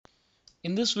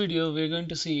In this video, we are going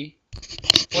to see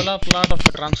polar plot of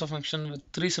a transfer function with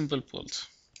three simple poles.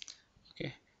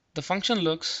 Okay, the function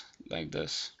looks like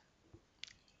this: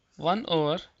 1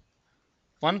 over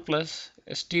 1 plus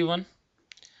st1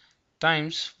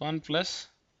 times 1 plus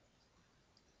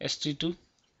st2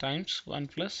 times 1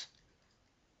 plus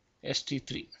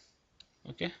st3.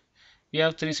 Okay, we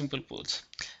have three simple poles.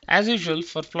 As usual,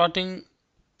 for plotting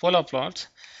polar plots,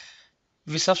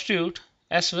 we substitute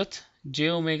s with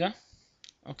j omega.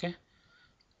 Okay,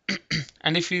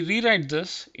 and if we rewrite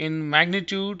this in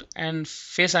magnitude and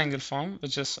phase angle form,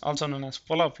 which is also known as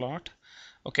polar plot,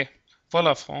 okay,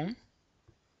 polar form,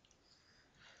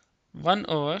 1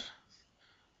 over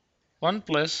 1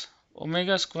 plus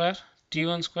omega square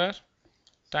t1 square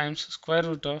times square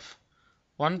root of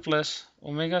 1 plus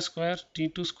omega square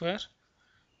t2 square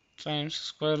times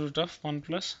square root of 1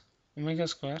 plus omega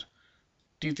square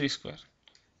t3 square.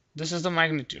 This is the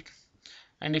magnitude.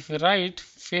 And if we write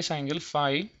phase angle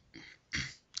phi,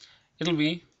 it will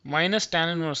be minus tan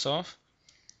inverse of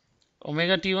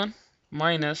omega t1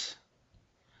 minus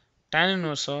tan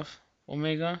inverse of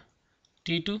omega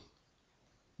t2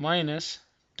 minus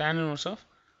tan inverse of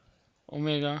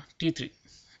omega t3.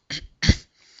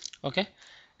 Okay,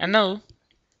 and now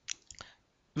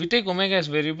we take omega as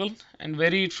variable and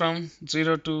vary it from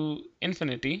 0 to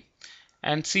infinity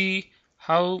and see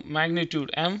how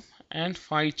magnitude m and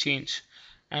phi change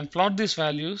and plot these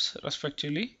values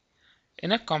respectively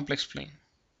in a complex plane.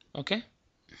 Okay,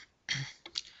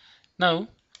 now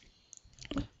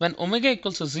when omega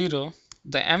equals to 0,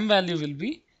 the m value will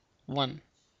be 1.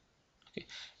 Okay,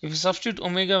 if you substitute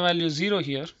omega value 0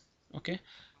 here, okay,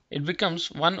 it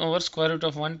becomes 1 over square root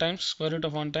of 1 times square root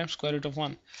of 1 times square root of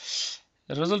 1.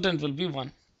 The resultant will be 1.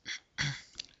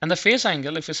 And the phase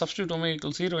angle, if you substitute omega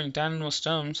equals 0 in tan inverse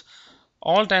terms,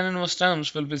 all tan inverse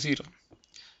terms will be 0.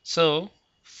 So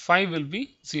phi will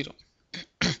be 0.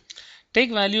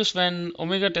 Take values when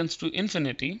omega tends to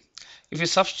infinity. If you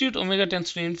substitute omega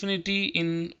tends to infinity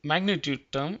in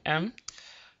magnitude term m,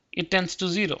 it tends to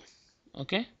 0.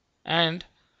 Okay, and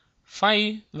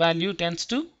phi value tends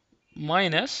to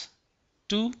minus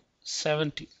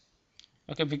 270.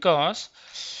 Okay, because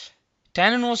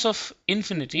tan inverse of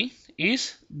infinity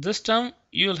is this term,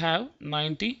 you will have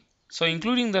 90. So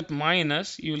including that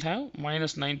minus, you will have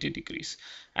minus 90 degrees.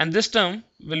 And this term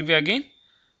will be again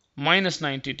minus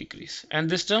 90 degrees. And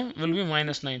this term will be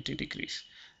minus 90 degrees.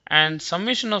 And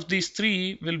summation of these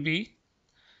three will be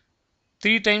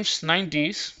 3 times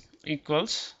 90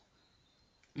 equals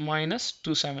minus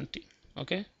 270.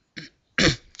 Okay.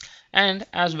 And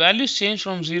as values change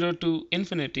from 0 to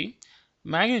infinity,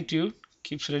 magnitude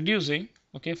keeps reducing,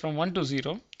 okay, from 1 to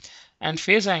 0, and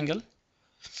phase angle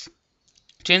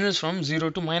changes from 0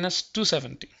 to minus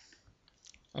 270.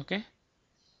 Okay,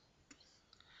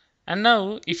 and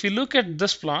now if you look at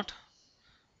this plot,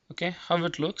 okay, how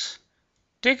it looks,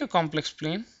 take a complex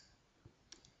plane,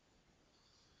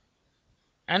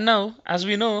 and now as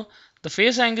we know, the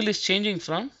phase angle is changing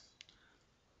from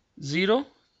 0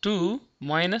 to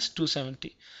minus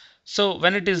 270. So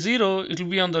when it is 0, it will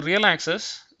be on the real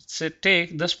axis. Say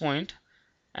take this point,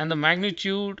 and the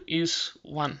magnitude is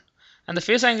 1, and the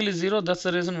phase angle is 0. That's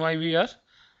the reason why we are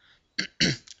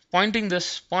pointing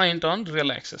this point on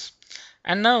real axis.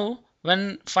 And now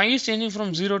when phi is changing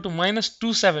from 0 to minus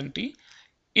 270,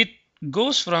 it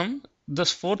goes from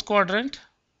this fourth quadrant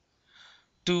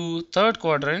to third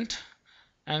quadrant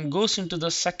and goes into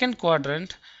the second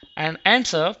quadrant and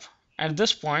ends up at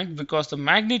this point, because the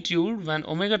magnitude when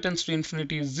omega tends to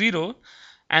infinity is 0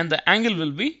 and the angle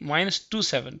will be minus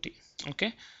 270.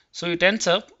 Okay, so it ends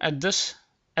up at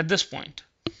this point.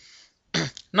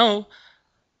 Now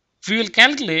we will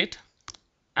calculate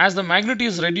as the magnitude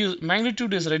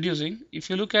is reducing. If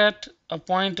you look at a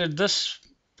point at this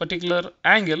particular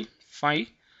angle phi,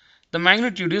 the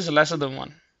magnitude is lesser than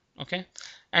 1. Okay,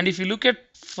 and if you look at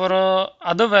for a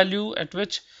other value at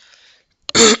which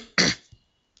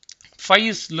phi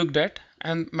is looked at,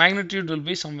 and magnitude will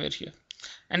be somewhere here.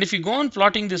 And if you go on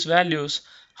plotting these values,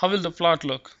 how will the plot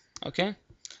look? Okay,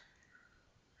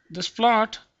 this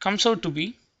plot comes out to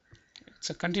be, it's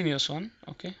a continuous one.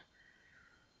 Okay,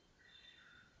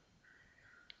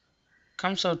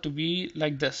 comes out to be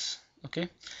like this. Okay,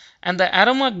 and the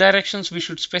arrow mark directions we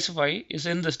should specify is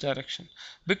in this direction,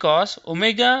 because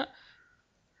omega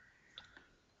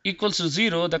equals to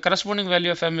 0, the corresponding value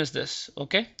of m is this.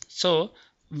 Okay, so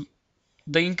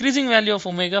the increasing value of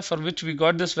omega for which we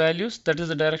got this values, that is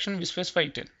the direction we specify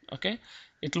it in. Okay,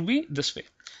 it will be this way.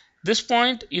 This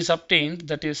point is obtained,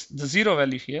 that is the 0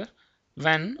 value here,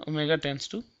 when omega tends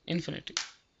to infinity.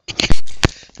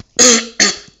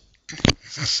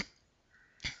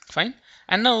 Fine.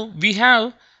 And now we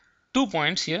have 2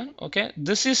 points here. Okay,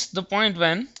 this is the point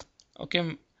when,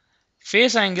 okay,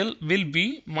 phase angle will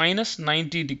be minus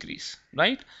 90 degrees,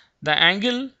 right? The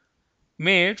angle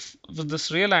made with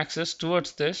this real axis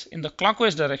towards this in the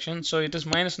clockwise direction, so it is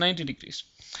minus 90 degrees.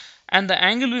 And the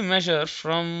angle we measure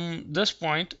from this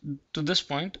point to this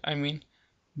point, I mean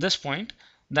this point,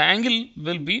 the angle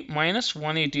will be minus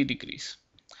 180 degrees.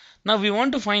 Now we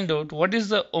want to find out what is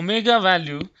the omega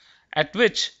value at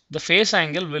which the phase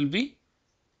angle will be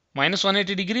minus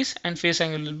 180 degrees and phase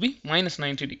angle will be minus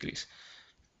 90 degrees.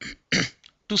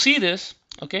 To see this,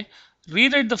 okay,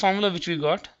 rewrite the formula which we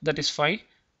got, that is phi,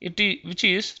 which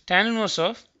is tan inverse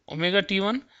of omega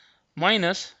t1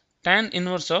 minus tan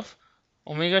inverse of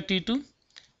omega t2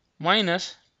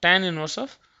 minus tan inverse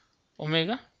of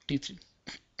omega t3.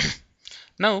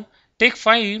 Now take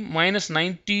phi minus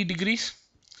 90 degrees,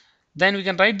 then we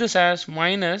can write this as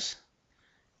minus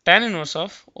tan inverse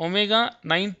of omega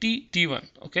 90 t1.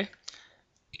 Okay,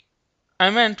 I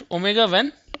meant omega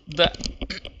when the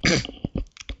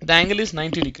the angle is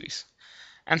 90 degrees.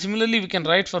 And similarly we can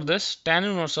write for this tan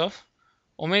inverse of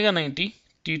omega 90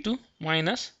 t2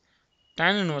 minus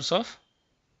tan inverse of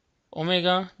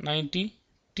omega 90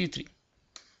 t3.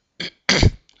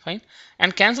 Fine.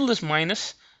 And cancel this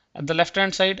minus at the left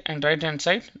hand side and right hand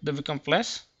side, they become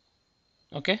plus.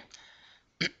 Okay.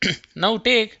 Now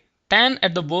take tan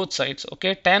at the both sides.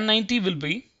 Okay, tan 90 will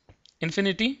be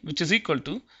infinity, which is equal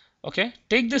to, okay,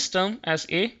 take this term as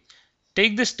a,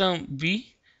 take this term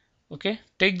b, okay,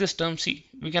 take this term c.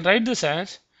 We can write this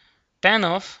as tan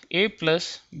of a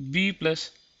plus b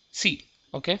plus c.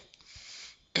 Okay,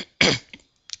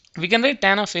 we can write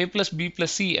tan of a plus b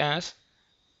plus c as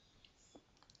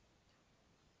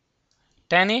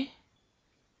tan a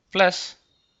plus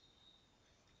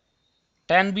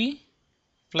tan b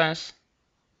plus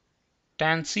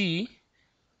tan c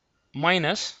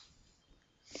minus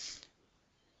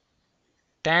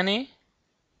tan a,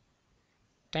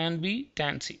 tan b,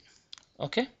 tan c.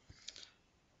 Okay,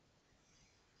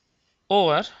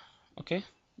 over, okay,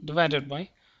 divided by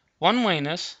 1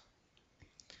 minus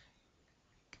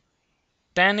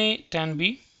tan a tan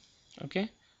b, okay,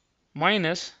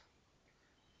 minus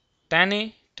tan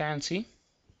a tan c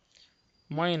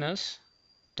minus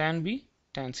tan b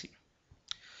tan c.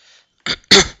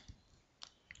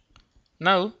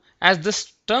 Now as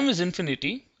this term is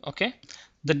infinity, okay,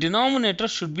 the denominator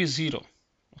should be 0,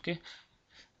 okay,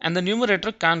 and the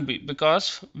numerator can't be,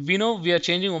 because we know we are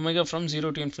changing omega from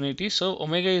 0 to infinity, so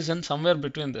omega is in somewhere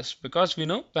between this, because we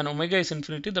know when omega is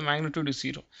infinity the magnitude is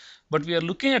 0, but we are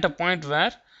looking at a point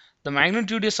where the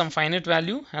magnitude is some finite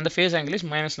value and the phase angle is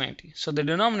minus 90, so the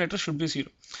denominator should be 0.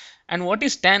 And what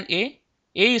is tan a?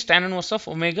 A is tan inverse of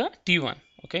omega t1.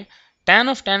 Okay, tan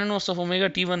of tan inverse of omega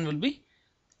t1 will be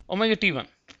omega t1.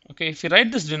 Okay, if you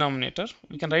write this denominator,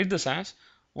 we can write this as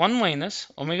 1 minus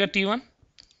omega t1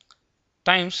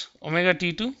 times omega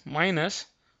t2 minus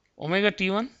omega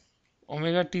t1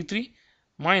 omega t3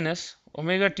 minus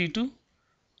omega t2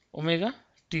 omega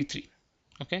t3.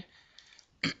 Okay,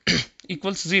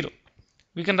 equals 0.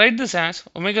 We can write this as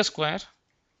omega square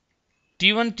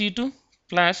t1 t2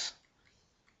 plus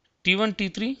t1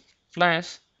 t3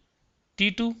 plus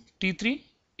t2 t3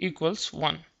 equals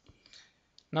 1.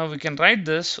 Now we can write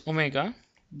this omega,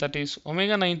 that is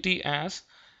omega 90, as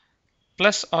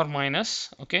plus or minus,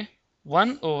 okay,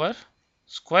 1 over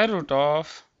square root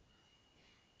of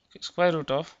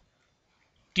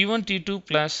t1 t2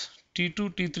 plus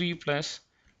t2 t3 plus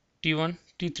t1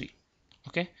 t3.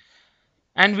 Okay,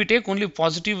 and we take only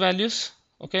positive values.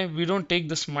 Okay, we don't take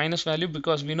this minus value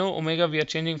because we know omega we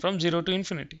are changing from 0 to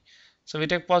infinity, so we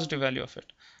take positive value of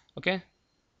it. Okay,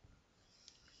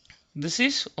 this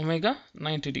is omega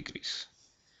 90 degrees.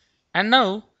 And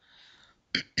now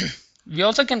we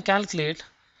also can calculate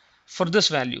for this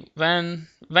value, when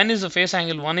is the phase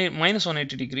angle minus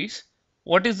 180 degrees,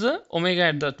 what is the omega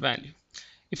at that value.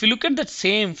 If you look at that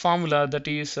same formula, that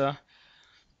is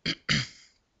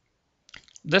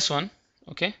this one,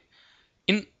 okay,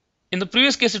 in the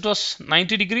previous case it was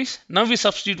 90 degrees, now we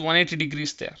substitute 180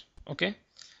 degrees there. Okay,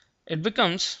 it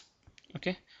becomes,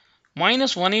 okay,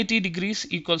 minus 180 degrees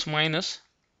equals minus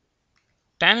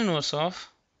tan inverse of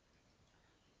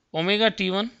omega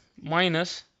t1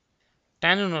 minus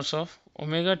tan inverse of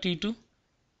omega t2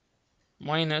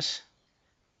 minus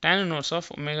tan inverse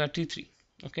of omega t3.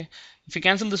 Okay, if you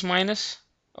cancel this minus,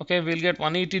 okay, we'll get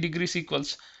 180 degrees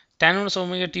equals tan inverse of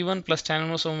omega t1 plus tan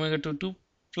inverse of omega t2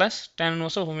 plus tan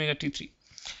inverse of omega t3.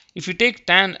 If you take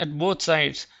tan at both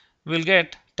sides, we'll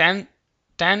get tan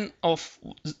of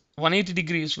 180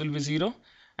 degrees will be 0,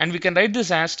 and we can write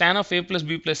this as tan of a plus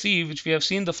b plus c, which we have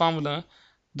seen the formula,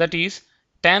 that is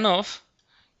tan of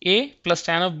A plus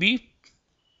tan of B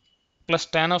plus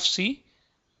tan of C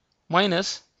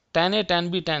minus tan A, tan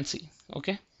B, tan C.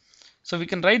 Okay, so we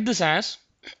can write this as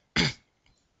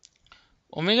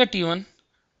omega T1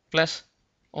 plus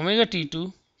omega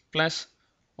T2 plus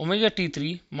omega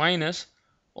T3 minus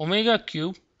omega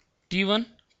cube T1,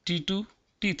 T2,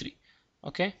 T3.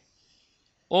 Okay,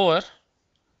 over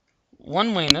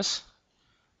 1 minus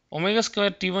omega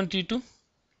square T1, T2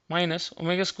 minus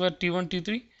omega square T1,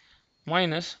 T3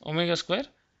 minus omega square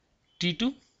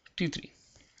T2, T3.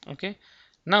 Okay,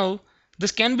 now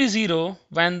this can be 0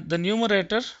 when the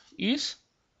numerator is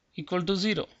equal to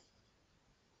 0.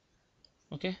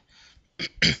 Okay,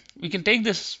 we can take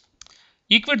this,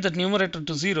 equate that numerator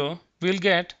to 0, we'll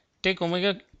get, take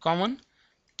omega common,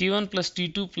 T1 plus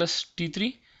T2 plus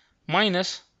T3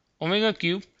 minus omega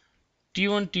cube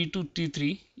T1, T2,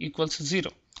 T3 equals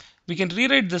 0. We can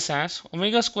rewrite this as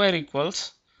omega square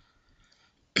equals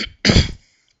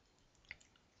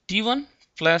T1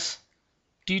 plus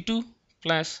T2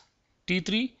 plus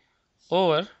T3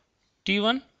 over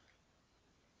T1,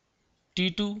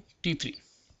 T2, T3.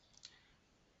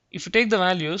 If you take the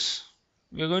values,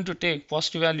 we are going to take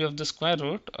positive value of the square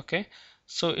root. Okay,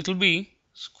 so it will be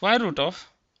square root of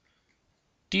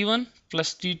T1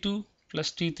 plus T2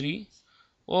 plus T3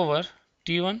 over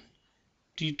T1,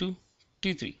 T2,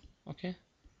 T3. Okay,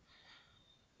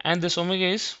 and this omega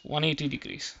is 180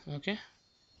 degrees. Okay,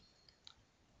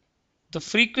 the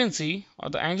frequency or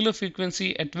the angular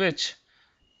frequency at which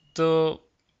the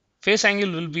phase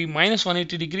angle will be minus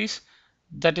 180 degrees,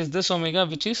 that is this omega,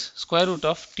 which is square root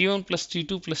of T1 plus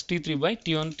T2 plus T3 by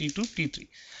T1, T2, T3.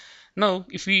 Now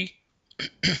if we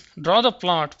draw the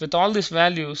plot with all these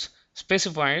values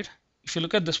specified, if you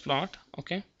look at this plot,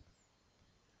 okay,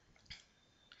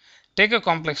 take a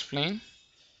complex plane,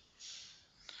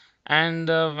 and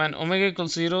when omega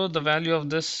equals 0, the value of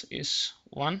this is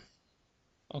 1.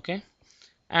 Okay,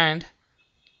 and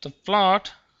the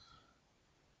plot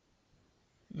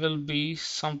will be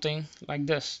something like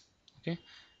this. Okay,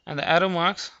 and the arrow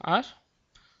marks are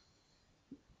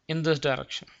in this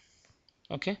direction.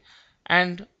 Okay,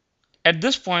 and at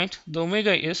this point the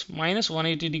omega is minus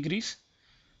 180 degrees.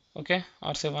 Okay,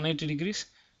 or say 180 degrees,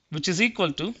 which is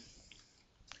equal to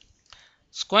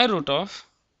square root of,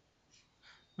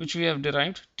 which we have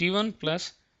derived, T1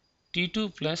 plus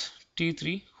T2 plus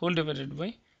T3 whole divided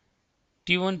by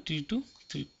T1, T2,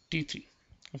 T3.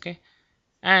 Okay,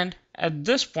 and at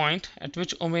this point at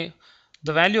which omega,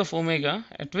 the value of omega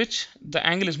at which the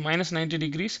angle is minus 90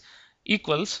 degrees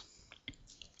equals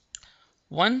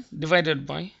 1 divided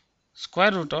by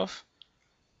square root of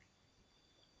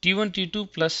T1,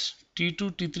 T2 plus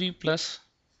T2, T3 plus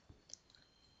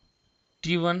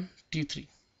T1, T3.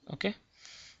 Okay,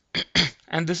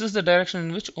 and this is the direction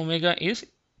in which omega is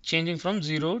changing from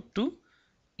 0 to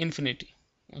infinity.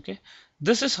 Okay,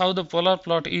 this is how the polar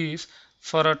plot is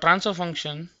for a transfer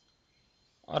function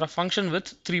or a function with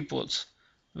 3 poles,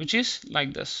 which is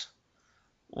like this: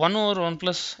 1 over 1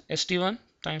 plus st1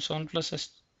 times 1 plus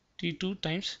st2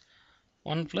 times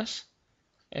 1 plus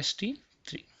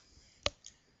st3.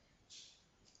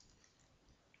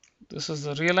 This is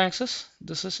the real axis,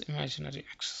 this is imaginary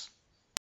axis.